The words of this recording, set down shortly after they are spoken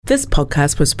This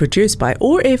podcast was produced by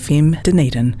OAR FM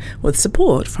Dunedin with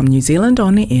support from New Zealand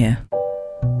On Air.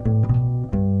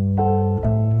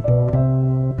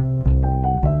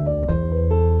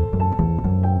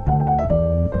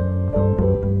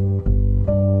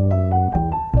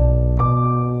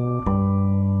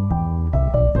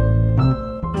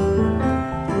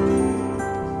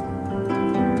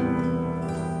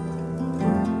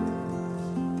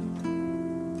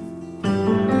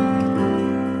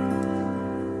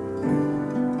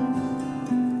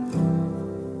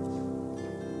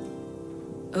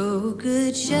 Oh,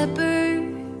 good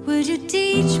shepherd, would you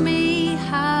teach me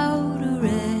how to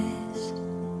rest?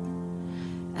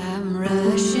 I'm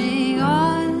rushing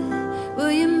on, will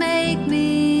you make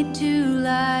me to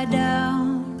lie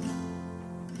down?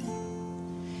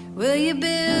 Will you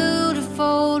build a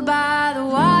fold by the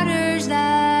waters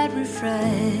that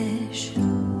refresh?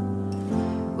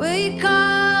 Will you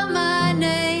call my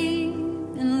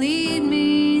name and lead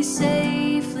me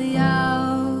safely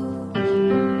out?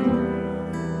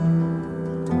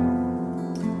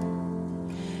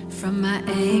 From my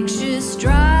anxious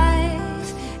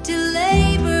drive to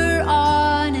labor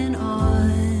on and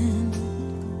on,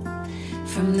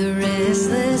 from the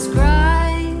restless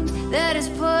grind that has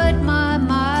put my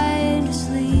mind to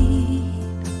sleep,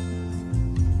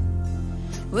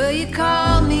 will you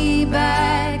call me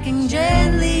back and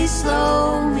gently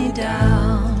slow me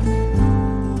down?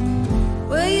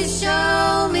 Will you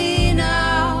show me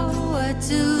now what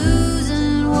to lose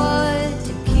and what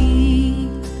to keep?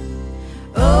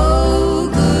 Oh,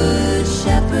 good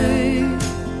shepherd,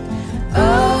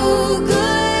 oh,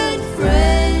 good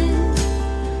friend,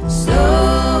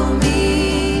 slow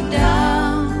me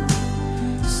down,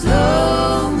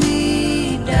 slow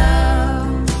me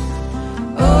down.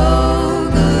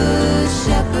 Oh, good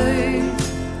shepherd,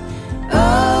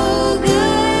 oh,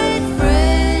 good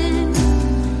friend,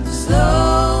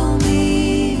 slow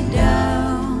me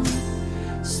down,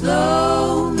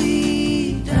 slow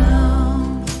me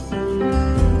down.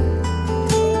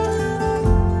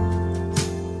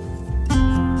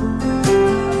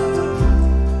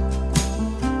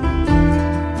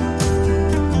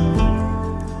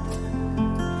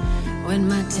 When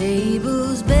my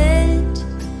table's bent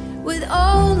with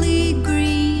only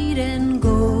greed and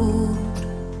gold,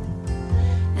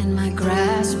 and my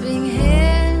grasping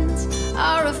hands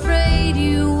are afraid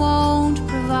you won't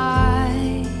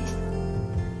provide,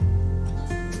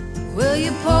 will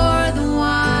you pour the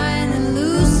wine that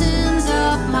loosens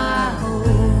up my hold?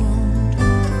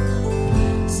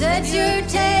 Set your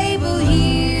table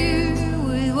here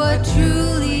with what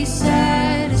truly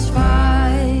satisfies.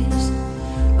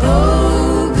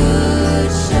 Oh, good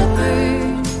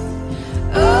shepherd,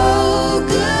 oh,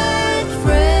 good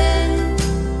friend,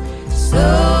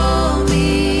 slow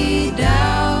me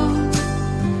down,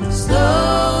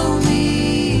 slow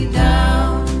me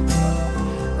down.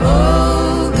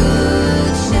 Oh,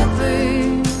 good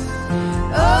shepherd,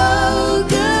 oh,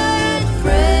 good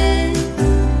friend,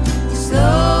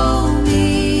 slow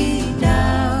me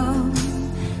down,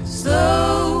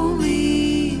 slow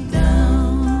me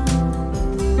down.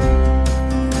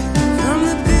 From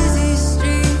the busy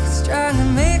streets, trying to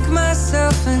make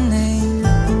myself a name.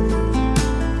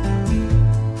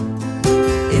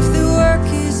 If the work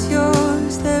is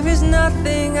yours, there is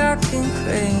nothing I can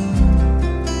claim.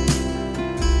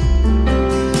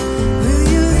 Will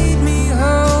you lead me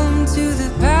home to the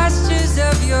pastures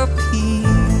of your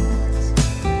peace?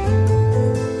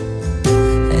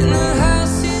 And the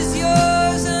house is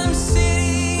yours, I'm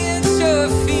sitting at your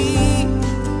feet.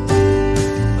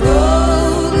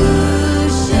 Oh,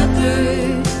 good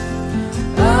shepherd,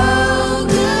 oh,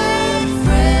 good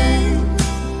friend,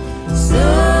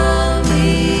 slow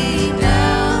me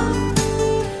down,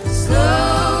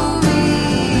 slow me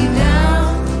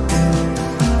down.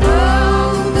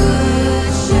 Oh,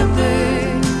 good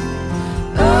shepherd,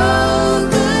 oh,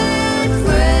 good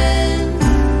friend,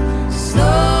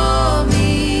 slow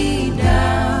me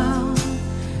down,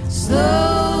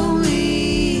 slow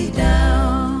me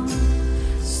down,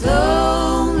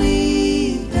 slow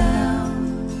me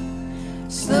down,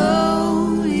 slow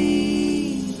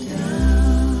me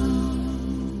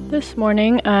down. This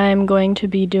morning I'm going to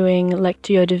be doing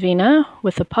Lectio Divina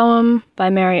with a poem by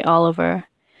Mary Oliver.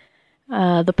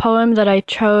 The poem that I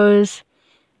chose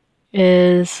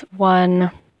is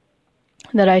one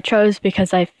that I chose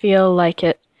because I feel like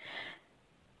it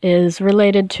is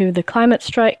related to the climate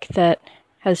strike that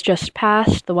has just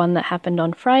passed, the one that happened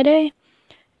on Friday,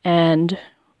 and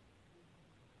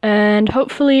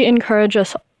hopefully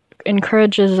encourages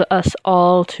us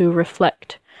all to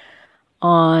reflect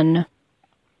on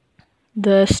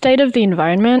the state of the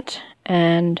environment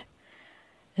and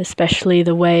especially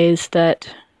the ways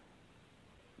that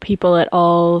people at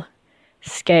all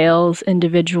scales,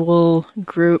 individual,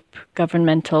 group,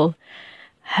 governmental,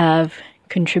 have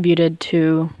contributed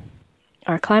to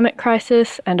our climate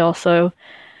crisis, and also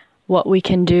what we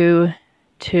can do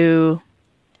to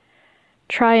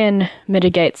try and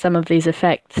mitigate some of these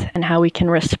effects and how we can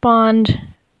respond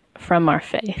from our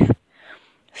faith.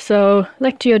 So,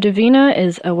 Lectio Divina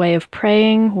is a way of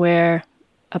praying where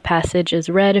a passage is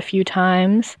read a few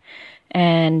times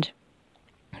and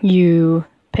you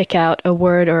pick out a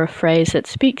word or a phrase that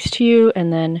speaks to you,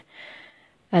 and then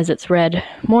as it's read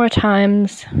more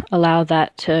times, allow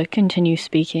that to continue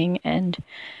speaking and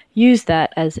use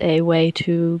that as a way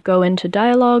to go into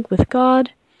dialogue with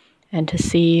God and to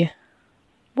see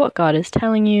what God is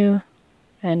telling you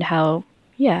and how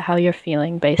you're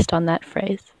feeling based on that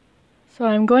phrase. So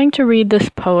I'm going to read this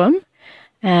poem,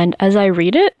 and as I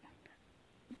read it,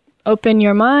 open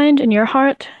your mind and your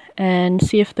heart and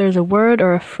see if there's a word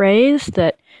or a phrase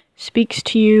that speaks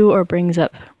to you or brings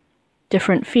up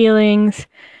different feelings,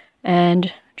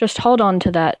 and just hold on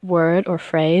to that word or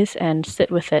phrase and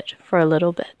sit with it for a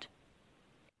little bit.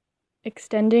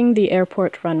 Extending the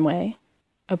Airport Runway,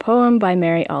 a poem by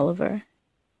Mary Oliver.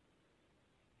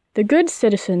 The good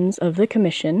citizens of the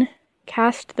Commission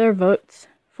cast their votes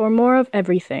for more of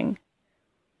everything.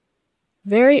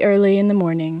 Very early in the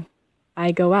morning,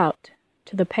 I go out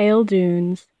to the pale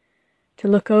dunes to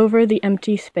look over the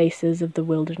empty spaces of the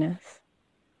wilderness.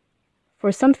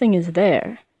 For something is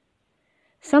there.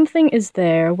 Something is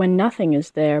there when nothing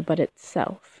is there but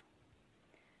itself.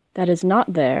 That is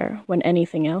not there when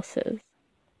anything else is.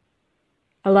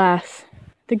 Alas,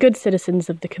 the good citizens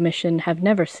of the Commission have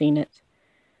never seen it,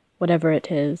 whatever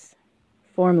it is,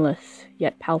 formless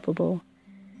yet palpable,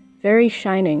 very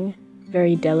shining,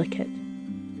 very delicate,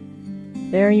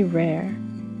 very rare.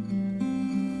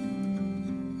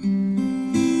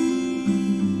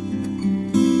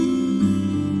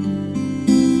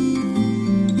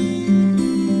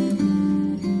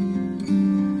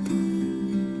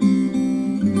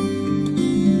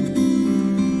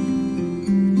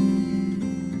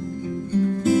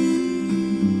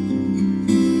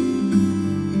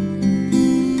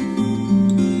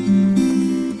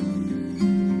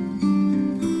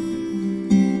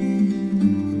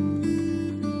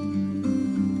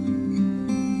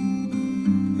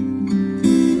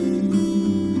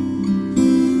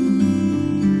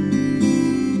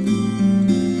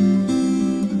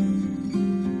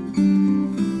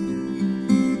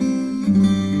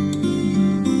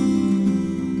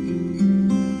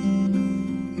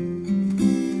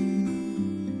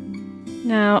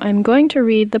 Now I'm going to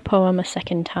read the poem a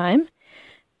second time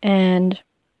and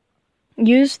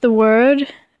use the word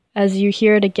as you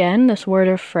hear it again, this word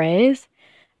or phrase,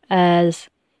 as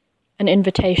an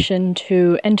invitation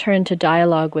to enter into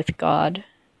dialogue with God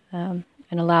and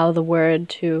allow the word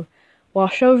to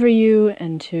wash over you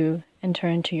and to enter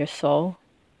into your soul.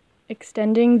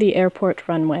 Extending the Airport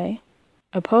Runway,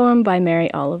 a poem by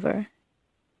Mary Oliver.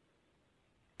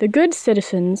 The good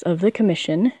citizens of the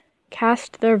Commission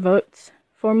cast their votes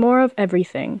for more of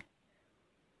everything.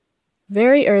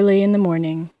 Very early in the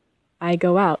morning, I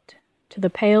go out to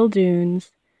the pale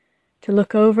dunes to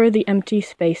look over the empty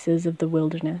spaces of the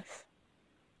wilderness.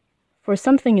 For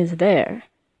something is there.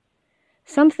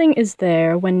 Something is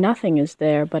there when nothing is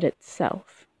there but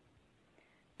itself.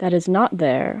 That is not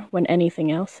there when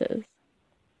anything else is.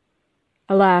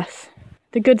 Alas,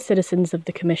 the good citizens of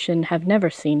the Commission have never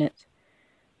seen it,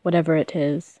 whatever it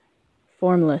is,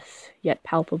 formless yet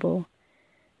palpable,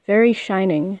 very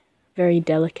shining, very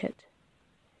delicate,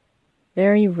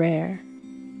 very rare.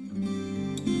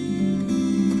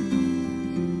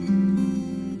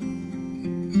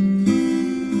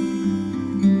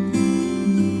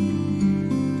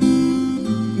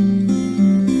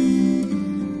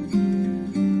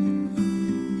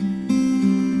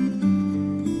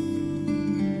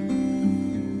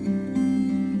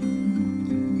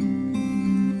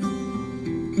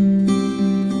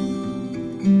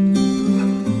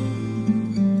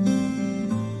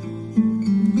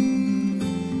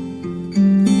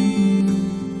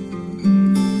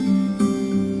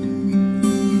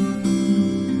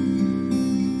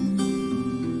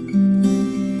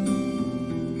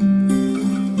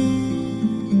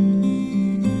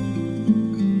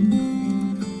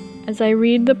 As I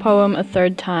read the poem a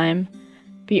third time,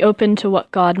 be open to what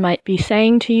God might be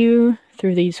saying to you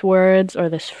through these words or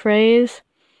this phrase.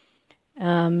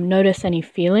 Notice any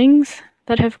feelings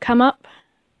that have come up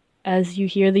as you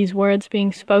hear these words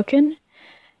being spoken.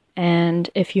 And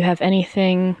if you have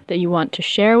anything that you want to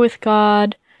share with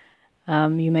God,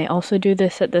 You may also do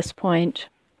this at this point,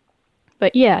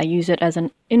 but yeah, use it as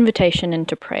an invitation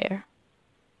into prayer.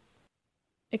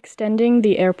 Extending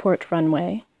the Airport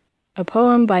Runway, a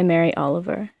poem by Mary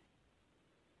Oliver.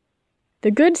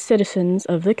 The good citizens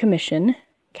of the Commission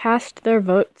cast their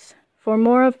votes for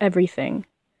more of everything.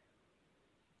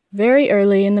 Very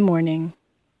early in the morning,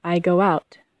 I go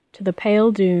out to the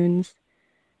pale dunes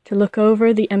to look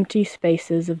over the empty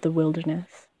spaces of the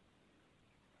wilderness.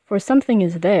 For something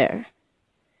is there.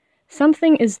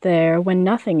 Something is there when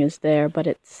nothing is there but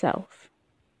itself.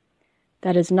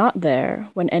 That is not there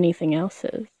when anything else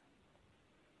is.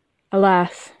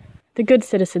 Alas, the good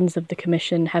citizens of the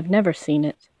Commission have never seen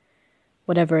it,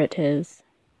 whatever it is,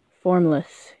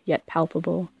 formless yet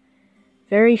palpable,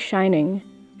 very shining,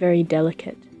 very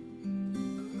delicate,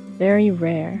 very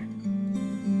rare.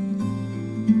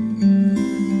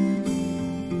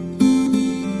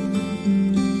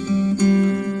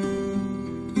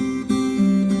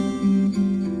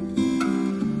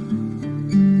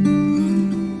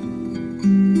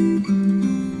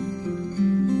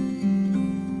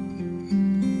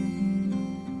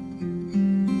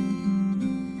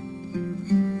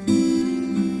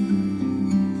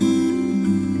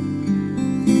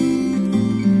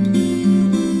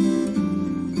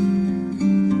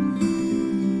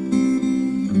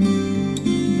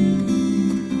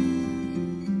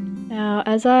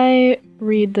 As I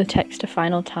read the text a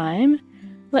final time,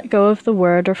 let go of the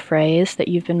word or phrase that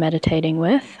you've been meditating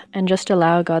with and just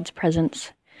allow God's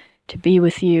presence to be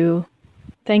with you,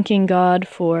 thanking God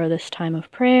for this time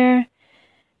of prayer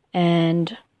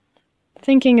and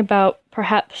thinking about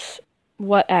perhaps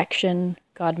what action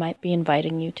God might be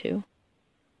inviting you to.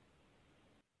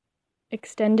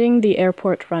 Extending the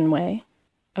Airport Runway,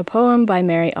 a poem by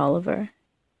Mary Oliver.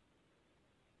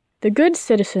 The good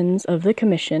citizens of the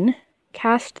Commission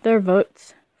cast their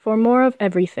votes for more of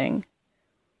everything.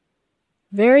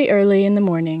 Very early in the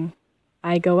morning,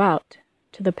 I go out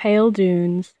to the pale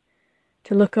dunes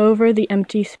to look over the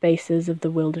empty spaces of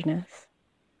the wilderness.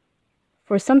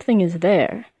 For something is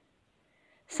there.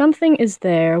 Something is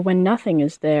there when nothing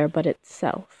is there but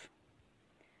itself.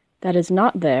 That is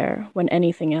not there when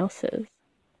anything else is.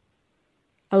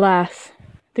 Alas,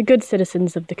 the good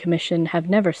citizens of the Commission have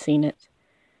never seen it,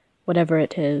 whatever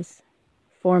it is,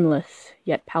 formless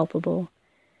yet palpable,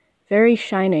 very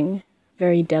shining,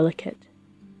 very delicate,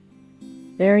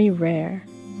 very rare.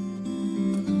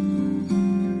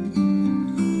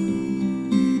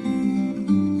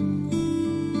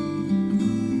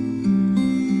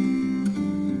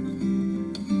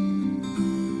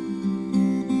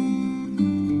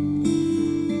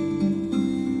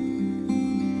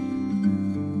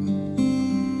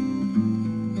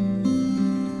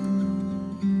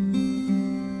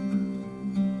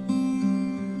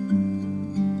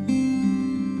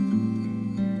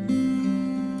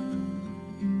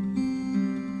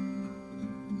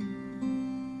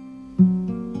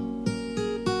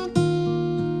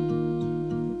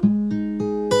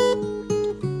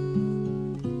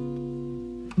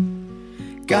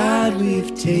 God,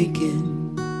 we've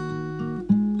taken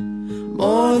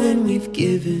more than we've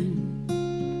given.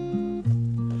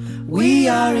 We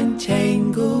are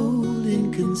entangled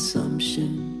in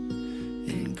consumption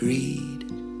and greed.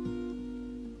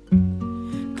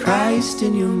 Christ,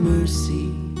 in your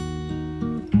mercy,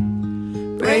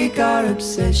 break our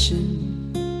obsession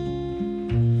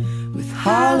with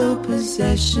hollow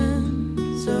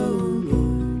possessions, oh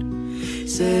Lord,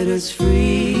 set us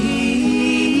free.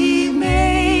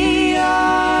 May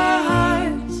our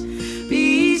hearts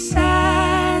be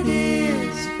satisfied,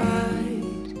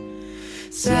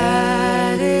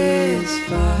 satisfied,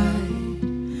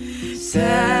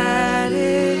 satisfied.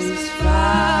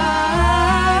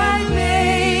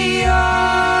 May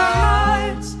our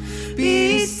hearts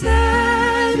be satisfied.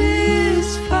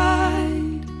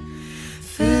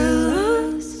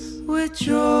 Fill us with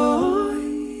joy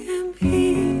and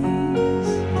peace.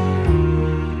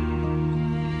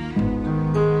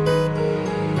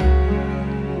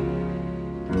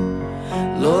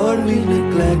 Lord, we've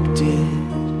neglected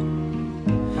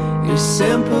your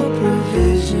simple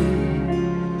provision.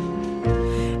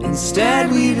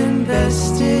 Instead, we've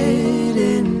invested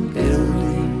in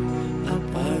building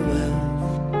up our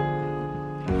wealth.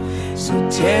 So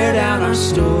tear down our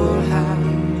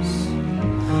storehouse,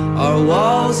 our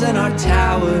walls and our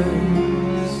towers,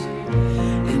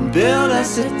 and build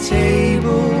us a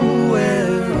table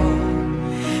where all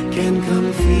can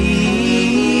come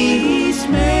feast.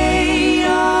 May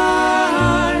our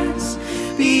hearts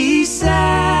be satisfied,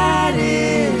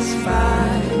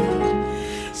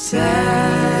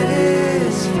 satisfied,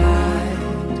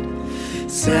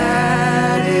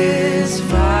 satisfied.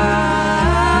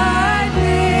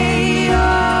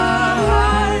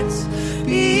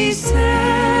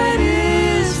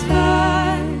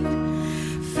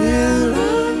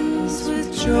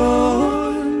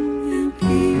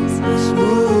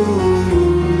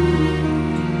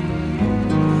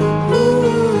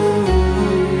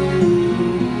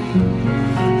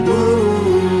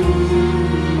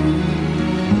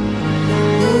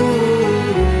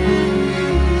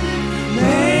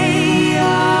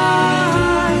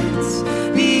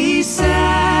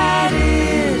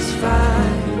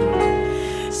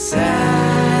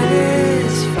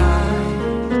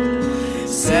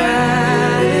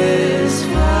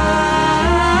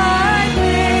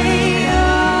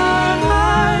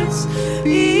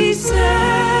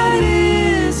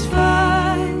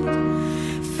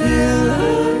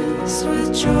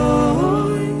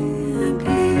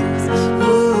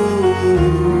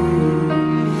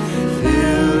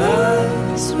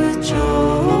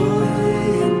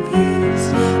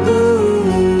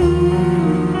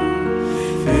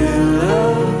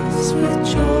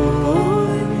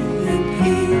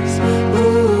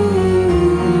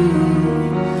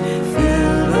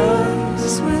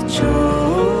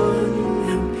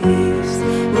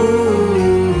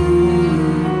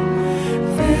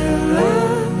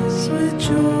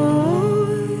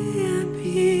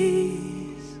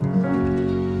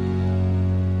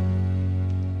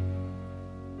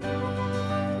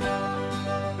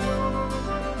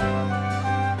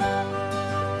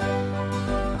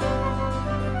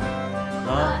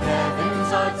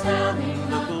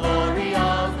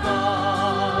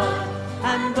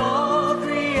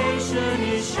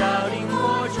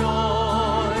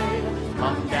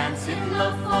 dance in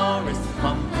the forest,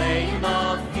 come play in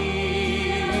the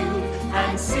field,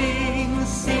 and sing,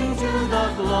 sing to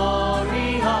the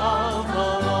glory of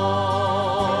the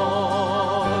Lord.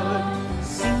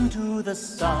 Sing to the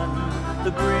sun,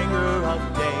 the bringer of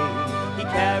day. He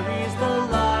carries the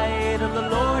light of the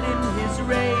Lord in his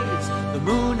rays, the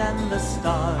moon and the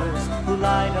stars who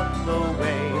light up the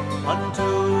way unto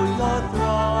your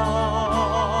throne.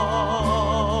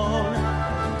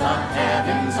 The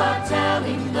heavens are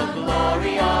telling the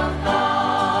glory of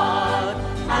God,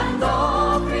 and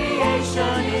all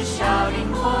creation is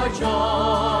shouting for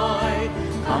joy.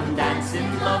 Come dance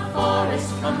in the forest,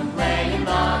 come play in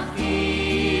the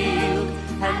field,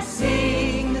 and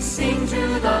sing, sing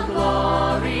to the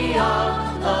glory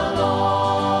of the Lord.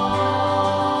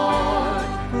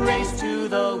 Race to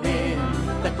the wind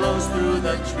that blows through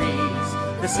the trees,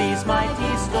 the sea's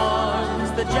mighty storms,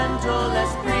 the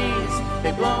gentlest breeze.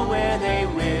 They blow where they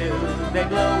will, they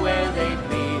blow where they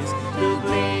please, to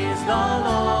please the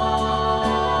Lord.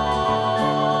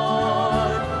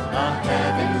 The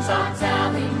heavens are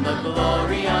telling the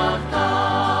glory of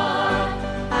God,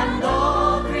 and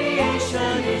all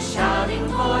creation is shouting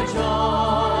for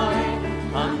joy.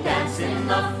 Come dance in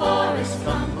the forest,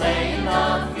 come play in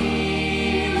the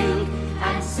field,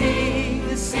 and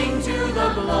sing, sing to the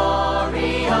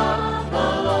glory of the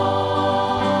Lord.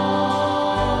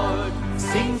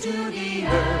 Sing to the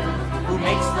earth who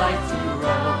makes life to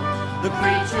grow, the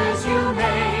creatures you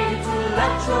made to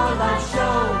let your light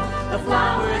show, the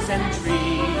flowers and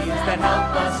trees that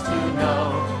help us to know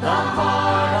the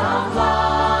heart of love.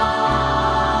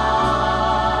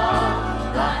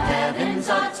 The heavens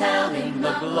are telling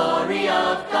the glory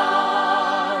of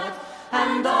God,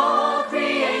 and all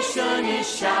creation is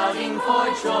shouting for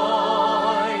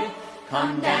joy.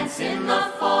 Come dance in the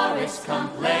forest, come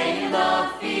play in the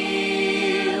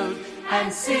field,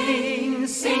 and sing,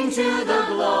 sing to the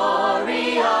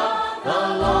glory of the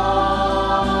Lord.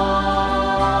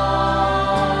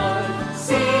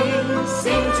 Sing,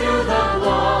 sing to the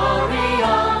glory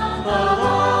of the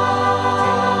Lord.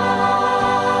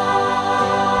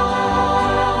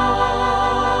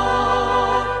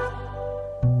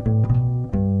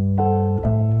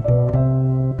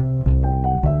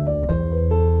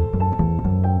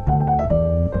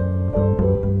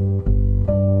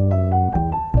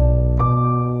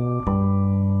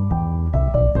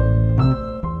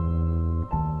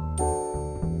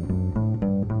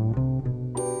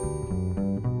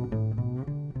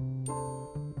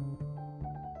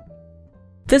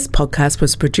 This podcast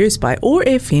was produced by OAR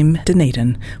FM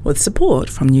Dunedin with support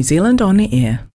from New Zealand On Air.